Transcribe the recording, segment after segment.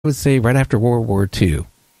would say right after World War II.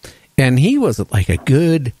 And he was like a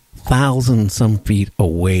good 1,000-some feet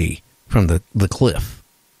away from the cliff.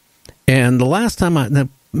 And the last time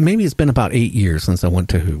maybe it's been about 8 years since I went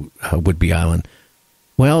to Whidbey Island.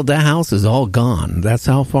 Well, that house is all gone. That's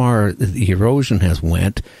how far the erosion has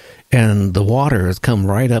went. And the water has come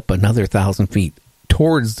right up another 1,000 feet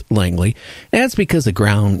towards Langley. And that's because the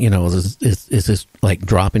ground, is just like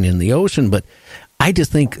dropping in the ocean. But I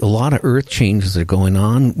just think a lot of earth changes are going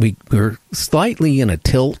on. We're slightly in a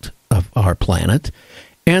tilt of our planet.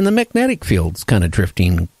 And the magnetic field's kind of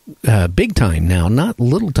drifting big time now, not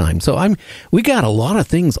little time. So we got a lot of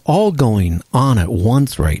things all going on at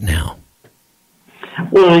once right now.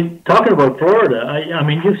 Well, talking about Florida, I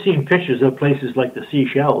mean, you've seen pictures of places like the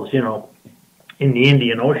Seychelles, in the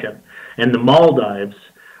Indian Ocean, and the Maldives,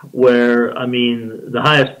 where, I mean, the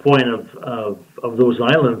highest point of those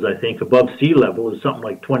islands, I think, above sea level is something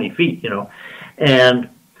like 20 feet, And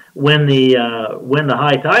when the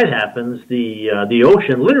high tide happens, the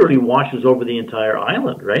ocean literally washes over the entire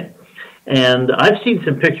island, right? And I've seen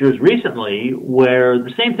some pictures recently where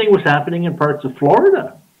the same thing was happening in parts of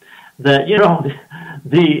Florida. That,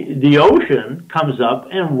 the ocean comes up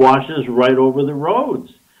and washes right over the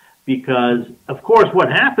roads, because of course what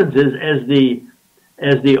happens is as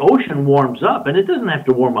the ocean warms up, and it doesn't have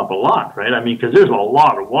to warm up a lot, right? I mean, because there's a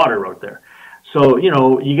lot of water out there. So, you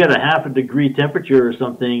get a 0.5 degree temperature or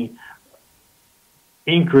something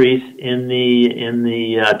increase in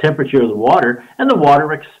the temperature of the water, and the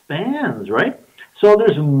water expands, right? So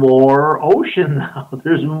there's more ocean now.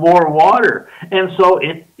 There's more water, and so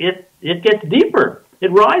it gets deeper.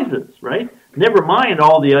 It rises, right? Never mind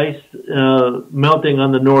all the ice melting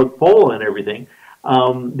on the North Pole and everything.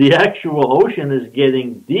 The actual ocean is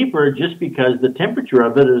getting deeper just because the temperature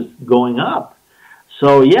of it is going up.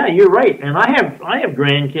 So yeah, you're right. And I have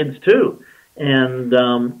grandkids too. And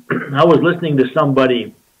I was listening to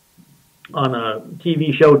somebody on a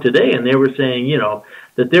TV show today, and they were saying,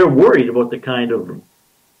 that they're worried about the kind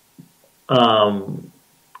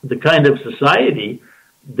of society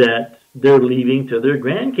that they're leaving to their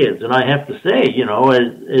grandkids. And I have to say,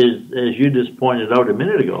 as you just pointed out a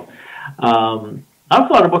minute ago, I've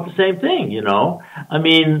thought about the same thing, I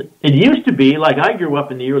mean, it used to be, like, I grew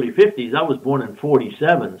up in the early 50s. I was born in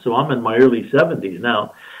 47, so I'm in my early 70s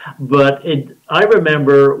now. But I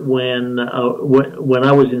remember when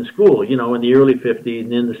I was in school, in the early 50s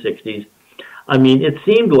and in the 60s, I mean, it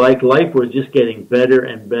seemed like life was just getting better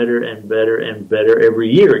and better and better and better every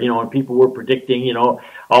year, and people were predicting,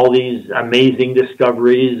 all these amazing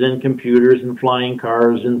discoveries and computers and flying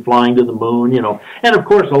cars and flying to the moon, and of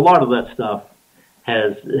course a lot of that stuff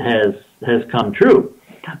has come true.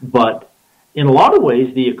 But in a lot of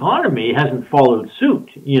ways, the economy hasn't followed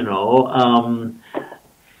suit,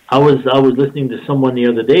 I was listening to someone the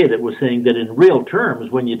other day that was saying that in real terms,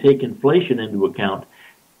 when you take inflation into account,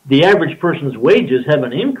 the average person's wages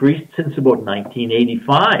haven't increased since about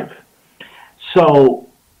 1985. So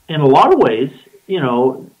in a lot of ways,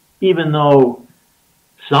 even though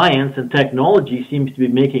science and technology seems to be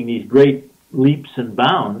making these great leaps and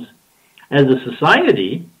bounds, as a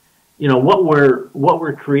society, what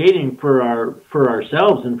we're creating for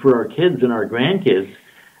ourselves and for our kids and our grandkids,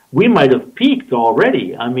 we might have peaked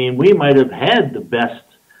already. I mean, we might have had the best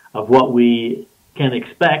of what we can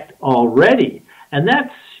expect already. And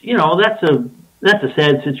that's a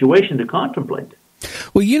sad situation to contemplate.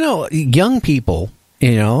 Well, young people,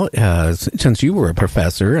 since you were a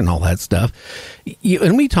professor and all that stuff,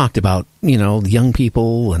 and we talked about, young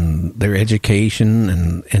people and their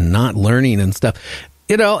education and not learning and stuff.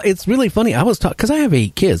 It's really funny. I was because I have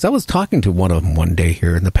 8 kids. I was talking to one of them one day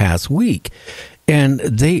here in the past week, and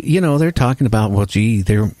they, they're talking about, well, gee,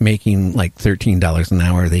 they're making like $13 an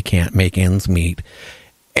hour. They can't make ends meet.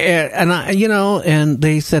 And I, and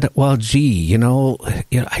they said, well, gee,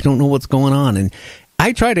 I don't know what's going on. And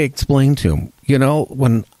I try to explain to them,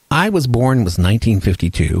 when I was born was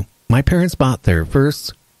 1952. My parents bought their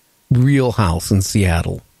first real house in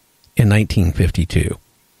Seattle in 1952.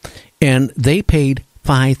 And they paid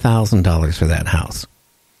 $5,000 for that house.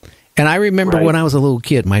 And I remember when I was a little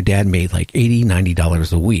kid, my dad made like $80,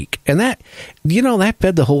 $90 a week. And that, that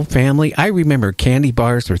fed the whole family. I remember candy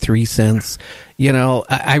bars for 3 cents.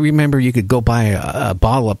 I remember you could go buy a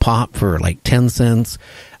bottle of pop for like 10 cents.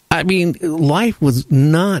 I mean, life was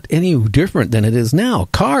not any different than it is now.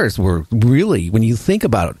 Cars were really, when you think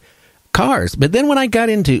about it, cars. But then when I got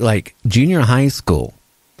into like junior high school,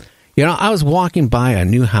 I was walking by a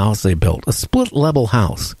new house they built, a split level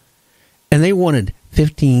house, and they wanted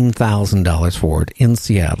 $15,000 for it in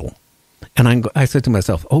Seattle. And I said to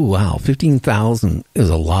myself, oh, wow, $15,000 is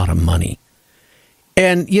a lot of money.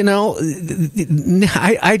 And,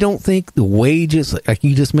 I don't think the wages, like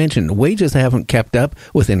you just mentioned, wages haven't kept up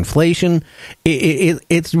with inflation.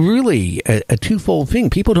 It's really a twofold thing.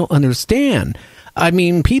 People don't understand. I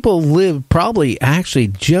mean, people live probably actually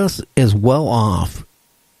just as well off,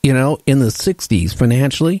 in the 60s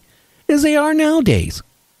financially as they are nowadays.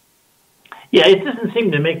 Yeah, it doesn't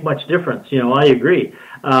seem to make much difference. I agree.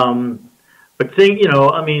 But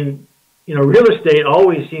real estate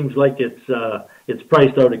always seems like it's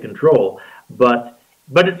priced out of control. But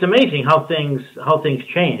it's amazing how things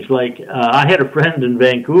change. Like I had a friend in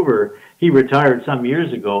Vancouver. He retired some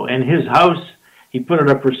years ago, and his house, he put it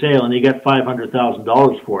up for sale, and he got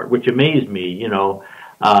 $500,000 for it, which amazed me.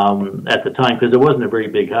 At the time, because it wasn't a very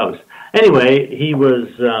big house. Anyway, he was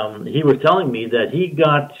telling me that he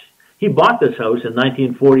bought this house in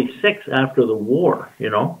 1946 after the war. He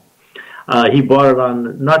bought it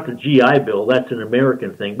on not the GI Bill, that's an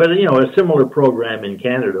American thing, but a similar program in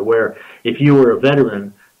Canada where if you were a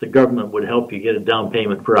veteran, the government would help you get a down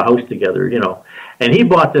payment for a house together. And he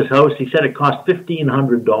bought this house. He said it cost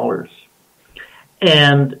 $1,500.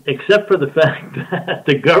 And except for the fact that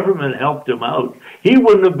the government helped him out, he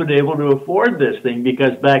wouldn't have been able to afford this thing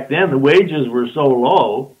because back then the wages were so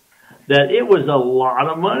low that it was a lot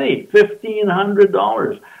of money,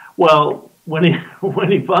 $1,500. Well, when he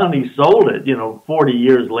finally sold it, 40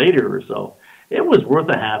 years later or so, it was worth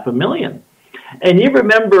 $500,000. And you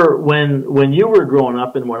remember when you were growing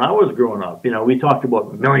up and when I was growing up, we talked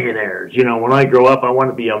about millionaires. When I grow up, I want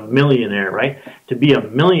to be a millionaire, right? To be a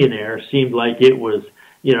millionaire seemed like it was,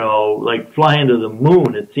 like flying to the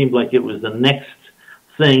moon. It seemed like it was the next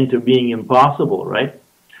thing to being impossible, right?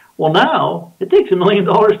 Well, now it takes $1 million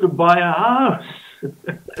to buy a house.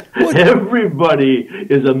 Everybody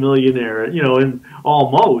is a millionaire, in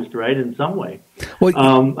almost, right, in some way. Well,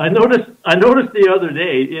 I noticed the other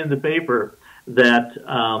day in the paper that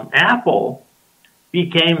Apple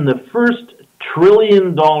became the first $1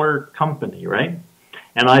 trillion company, right?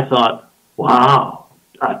 And I thought, wow,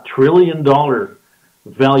 $1 trillion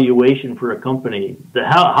valuation for a company.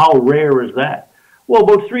 How rare is that? Well,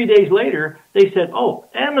 about 3 days later, they said, oh,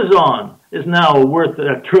 Amazon is now worth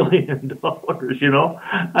 $1 trillion,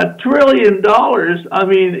 $1 trillion. I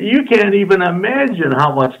mean, you can't even imagine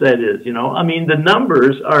how much that is, I mean, the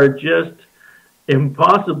numbers are just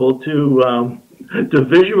impossible to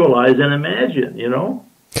visualize and imagine,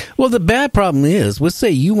 Well, the bad problem is, let's say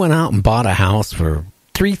you went out and bought a house for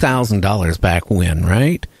 $3,000 back when,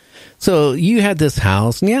 right? So you had this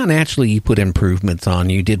house, and yeah, naturally you put improvements on,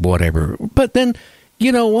 you did whatever. But then,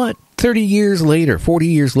 you know what? 30 years later, 40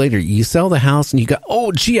 years later, you sell the house and you go,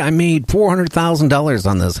 oh, gee, I made $400,000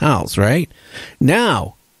 on this house, right?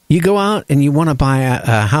 Now, you go out and you want to buy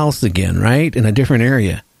a house again, right, in a different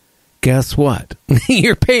area. Guess what?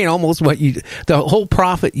 You're paying almost the whole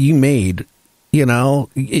profit you made, you're going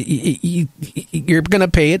to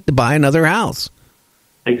pay it to buy another house.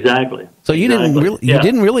 Exactly. So you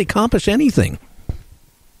didn't really accomplish anything.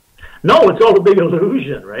 No, it's all a big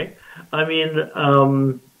illusion, right? I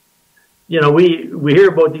mean, we hear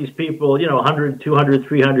about these people, 100, 200,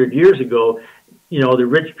 300 years ago, the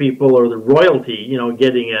rich people or the royalty,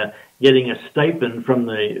 getting a stipend from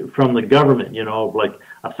the government, of like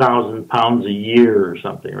 £1,000 a year or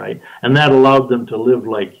something, right? And that allowed them to live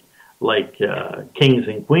like kings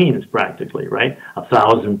and queens practically, right?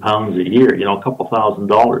 £1,000 a year, a couple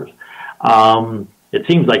 $1,000s. It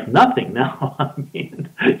seems like nothing now. I mean,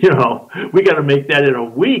 we got to make that in a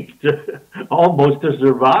week almost to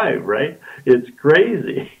survive, right? It's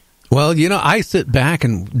crazy. Well, I sit back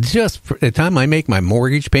and just for the time I make my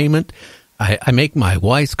mortgage payment, I make my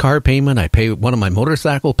wife's car payment, I pay one of my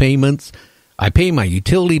motorcycle payments, I pay my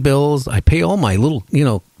utility bills, I pay all my little,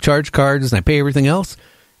 charge cards, and I pay everything else.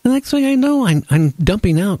 And next thing I know, I'm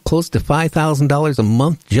dumping out close to $5,000 a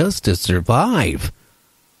month just to survive.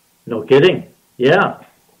 No kidding. Yeah.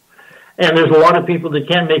 And there's a lot of people that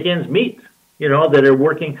can't make ends meet, that are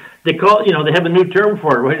working. They have a new term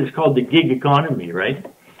for it, right? It's called the gig economy, right?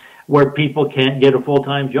 Where people can't get a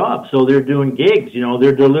full-time job. So they're doing gigs,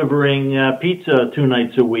 they're delivering pizza 2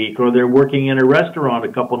 nights a week, or they're working in a restaurant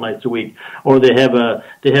a couple nights a week, or they have a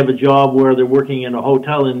job where they're working in a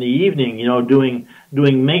hotel in the evening, doing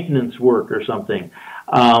maintenance work or something.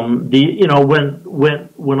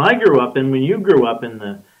 When I grew up and when you grew up in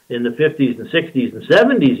the 50s and 60s and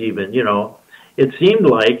 70s even, it seemed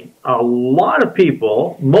like a lot of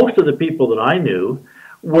people, most of the people that I knew,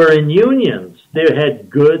 were in unions. They had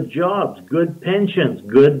good jobs, good pensions,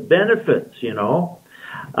 good benefits,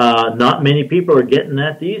 Not many people are getting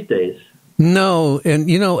that these days. No, and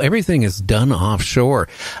everything is done offshore.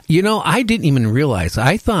 I didn't even realize.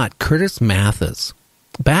 I thought Curtis Mathis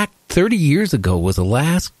back 30 years ago was the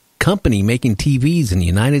last company making TVs in the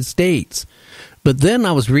United States. But then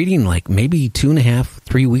I was reading, like, maybe 2.5,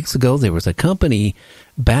 3 weeks ago, there was a company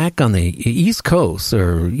back on the East Coast,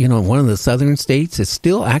 or, one of the southern states, that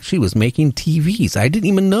still actually was making TVs. I didn't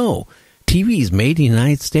even know. TVs made in the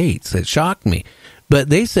United States. It shocked me. But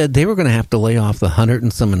they said they were going to have to lay off the 100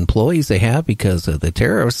 and some employees they have because of the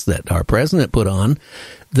tariffs that our president put on,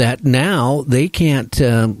 that now they can't,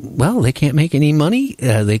 they can't make any money.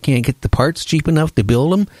 They can't get the parts cheap enough to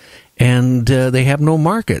build them, and they have no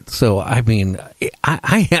market. So, I mean,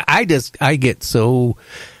 I get so,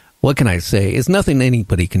 what can I say? It's nothing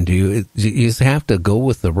anybody can do. You just have to go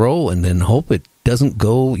with the roll and then hope it doesn't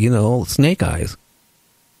go, snake eyes.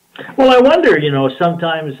 Well, I wonder,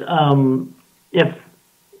 sometimes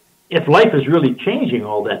if life is really changing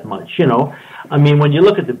all that much, I mean, when you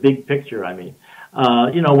look at the big picture, I mean,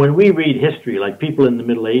 when we read history, like people in the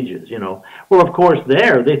Middle Ages, well, of course,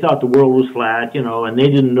 they thought the world was flat, and they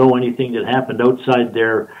didn't know anything that happened outside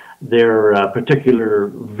their particular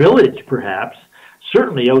village, perhaps,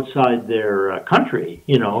 certainly outside their country,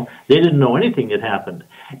 they didn't know anything that happened.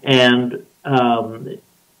 And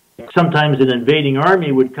sometimes an invading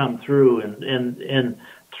army would come through and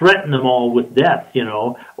threaten them all with death,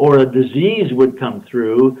 or a disease would come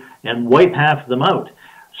through and wipe half of them out.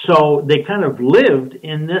 So they kind of lived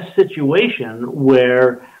in this situation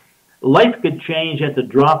where life could change at the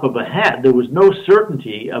drop of a hat. There was no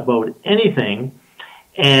certainty about anything.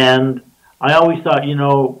 And I always thought,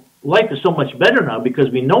 life is so much better now because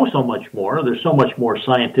we know so much more. There's so much more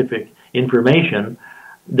scientific information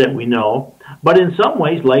that we know. But in some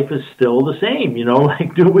ways, life is still the same.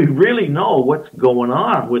 Like, do we really know what's going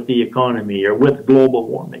on with the economy or with global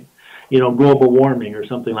warming? Global warming or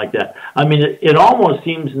something like that. I mean, it almost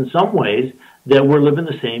seems in some ways that we're living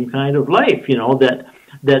the same kind of life, that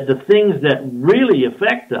the things that really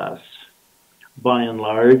affect us, by and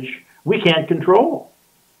large, we can't control.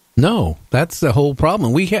 No, that's the whole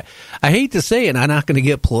problem. I hate to say it, I'm not going to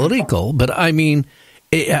get political, but I mean,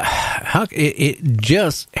 it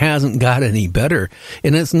just hasn't got any better,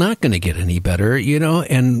 and it's not going to get any better,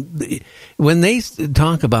 and when they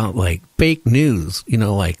talk about like fake news,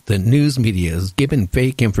 like the news media is giving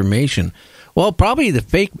fake information, well, probably the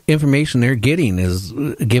fake information they're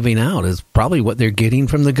giving out is probably what they're getting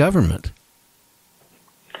from the government.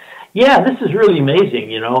 Yeah, this is really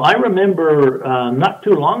amazing. I remember not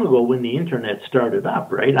too long ago when the internet started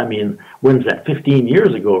up, right? I mean, when's that, 15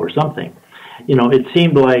 years ago or something? It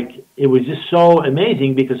seemed like it was just so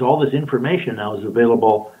amazing because all this information now is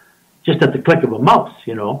available just at the click of a mouse,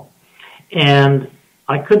 and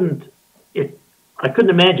I couldn't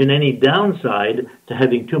imagine any downside to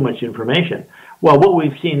having too much information. Well, what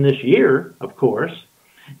we've seen this year, of course,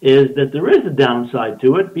 is that there is a downside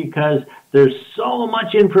to it because there's so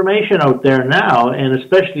much information out there now, and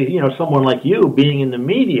especially, someone like you being in the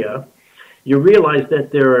media, you realize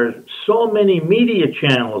that there are so many media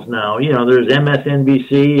channels now. There's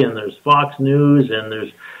MSNBC and there's Fox News and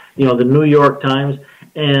there's, the New York Times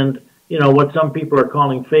and, what some people are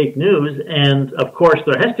calling fake news. And, of course,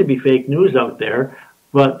 there has to be fake news out there,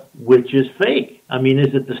 but which is fake? I mean,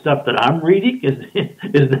 is it the stuff that I'm reading?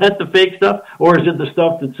 Is that the fake stuff? Or is it the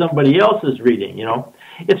stuff that somebody else is reading?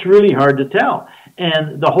 It's really hard to tell.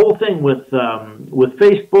 And the whole thing with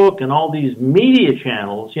Facebook and all these media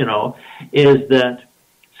channels, is that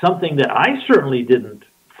something that I certainly didn't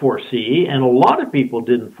foresee, and a lot of people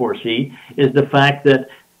didn't foresee, is the fact that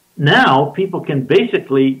now people can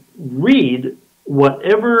basically read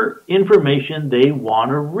whatever information they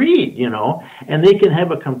want to read, and they can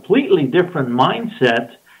have a completely different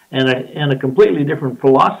mindset and a completely different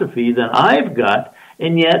philosophy than I've got,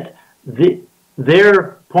 and yet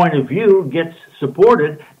their point of view gets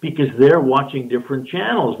supported because they're watching different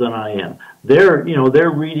channels than I am. They're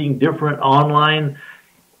reading different online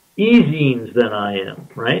e-zines than I am,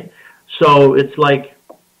 right? So it's like,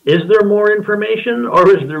 is there more information or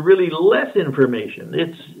is there really less information?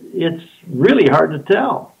 It's really hard to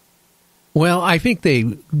tell. Well, I think they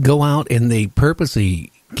go out and they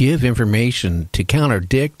purposely give information to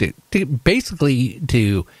contradict it, to basically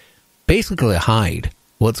hide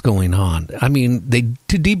what's going on. I mean,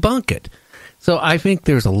 to debunk it. So I think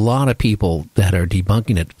there's a lot of people that are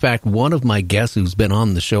debunking it. In fact, one of my guests who's been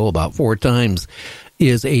on the show about 4 times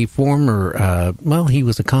is a former, he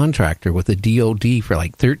was a contractor with the DOD for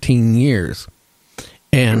like 13 years.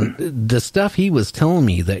 And the stuff he was telling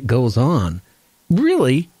me that goes on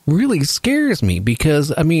really, really scares me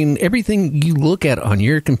because, I mean, everything you look at on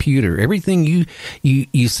your computer, everything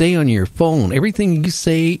you say on your phone, everything you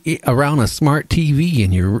say around a smart TV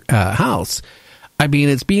in your house, I mean,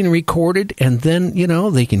 it's being recorded, and then,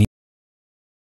 they can